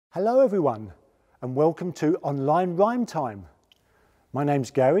Hello everyone and welcome to Online Rhyme Time. My name's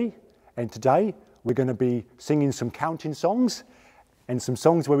Gary and today we're going to be singing some counting songs and some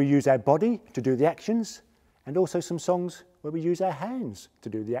songs where we use our body to do the actions and also some songs where we use our hands to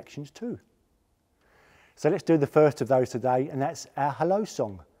do the actions too. So let's do the first of those today, and that's our hello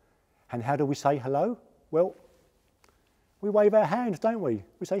song. And how do we say hello? Well, we wave our hands, don't we?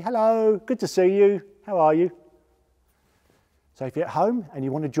 We say hello, good to see you, how are you? So if you're at home and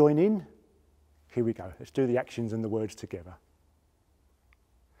you want to join in, here we go. Let's do the actions and the words together.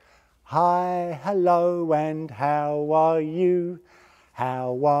 Hi, hello, and how are you?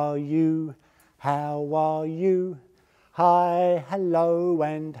 How are you? How are you? Hi, hello,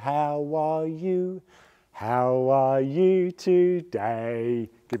 and how are you? How are you today?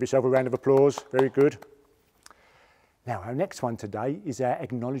 Give yourself a round of applause. Very good. Now, our next one today is our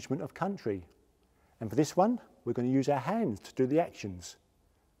acknowledgement of country. And for this one, we're going to use our hands to do the actions.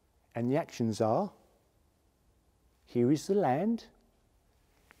 And the actions are, here is the land,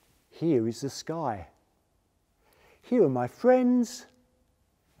 here is the sky, here are my friends,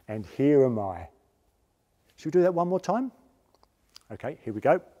 and here am I. Should we do that one more time? Okay, here we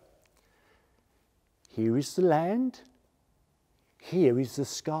go. Here is the land, here is the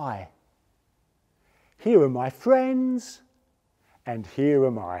sky, here are my friends, and here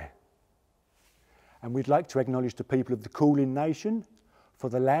am I. And we'd like to acknowledge the people of the Kulin Nation for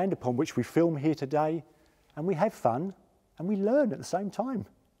the land upon which we film here today, and we have fun and we learn at the same time.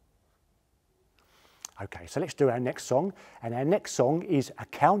 Okay, so let's do our next song, and our next song is a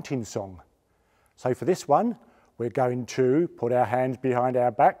counting song. So for this one, we're going to put our hands behind our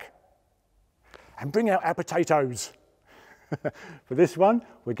back and bring out our potatoes. For this one,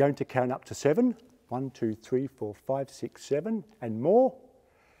 we're going to count up to 7. 1, 2, 3, 4, 5, 6, 7, and more,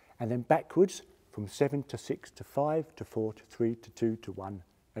 and then backwards from 7 to 6 to 5 to 4 to 3 to 2 to 1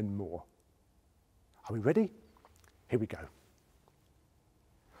 and more. Are we ready? Here we go.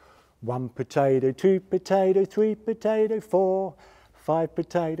 1 potato, 2 potato, 3 potato, 4, 5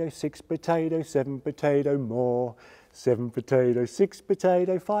 potato, 6 potato, 7 potato, more, 7 potato, 6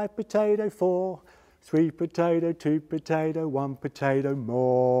 potato, 5 potato, 4, 3 potato, 2 potato, 1 potato,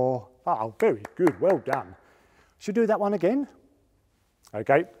 more. Oh, very good, well done. Should we do that one again?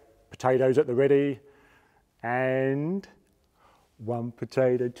 Okay. Potatoes at the ready, and 1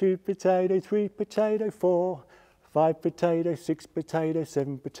 potato, 2 potato, 3 potato, 4, 5 potato, 6 potato,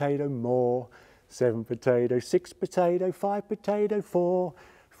 7 potato, more, 7 potato, 6 potato, 5 potato, 4,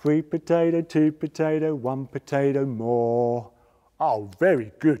 3 potato, 2 potato, 1 potato, more. Oh,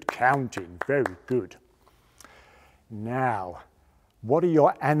 very good counting, very good. Now, what are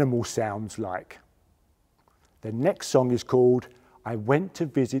your animal sounds like? The next song is called I Went to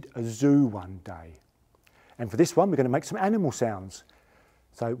Visit a Zoo One Day. And for this one, we're going to make some animal sounds.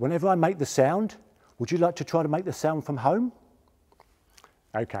 So whenever I make the sound, would you like to try to make the sound from home?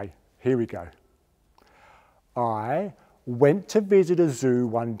 Okay, here we go. I went to visit a zoo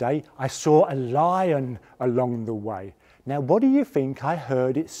one day. I saw a lion along the way. Now, what do you think I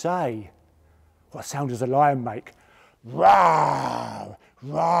heard it say? What sound does a lion make? Row,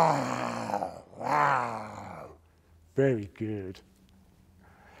 row, row. Very good.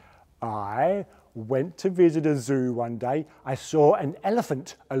 I went to visit a zoo one day. I saw an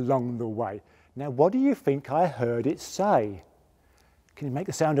elephant along the way. Now, what do you think I heard it say? Can you make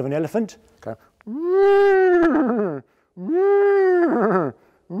the sound of an elephant? Go.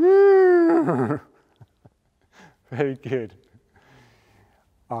 Very good.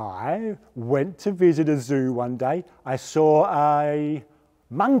 I went to visit a zoo one day. I saw a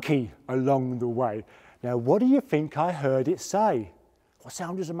monkey along the way. Now, what do you think I heard it say? What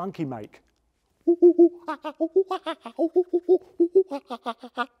sound does a monkey make?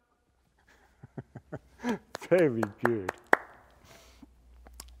 Very good.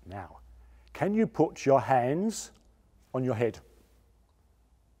 Now, can you put your hands on your head,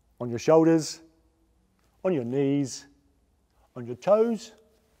 on your shoulders, on your knees, on your toes,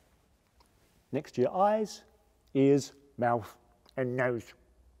 next to your eyes, ears, mouth, and nose?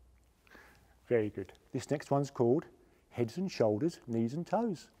 Very good. This next one's called heads and shoulders, knees and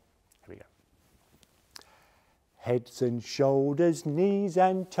toes. Here we go. Heads and shoulders, knees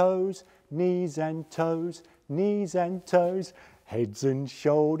and toes, knees and toes, knees and toes. Heads and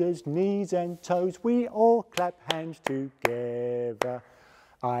shoulders, knees and toes, we all clap hands together.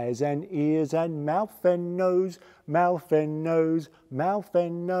 Eyes and ears and mouth and nose, mouth and nose, mouth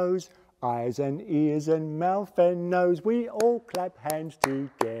and nose. Eyes and ears and mouth and nose, we all clap hands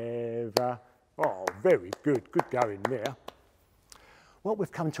together. Oh, very good. Good going there. Well,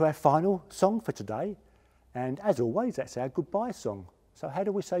 we've come to our final song for today. And as always, that's our goodbye song. So how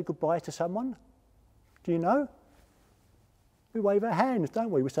do we say goodbye to someone? Do you know? We wave our hands, don't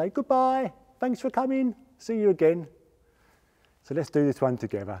we? We say goodbye, thanks for coming, see you again. So let's do this one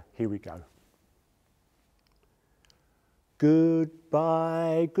together. Here we go.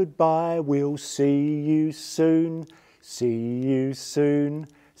 Goodbye, goodbye, we'll see you soon. See you soon,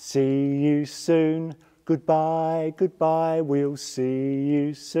 see you soon. Goodbye, goodbye, we'll see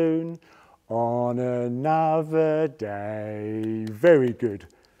you soon. On another day. Very good.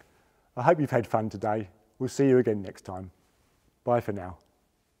 I hope you've had fun today. We'll see you again next time. Bye for now.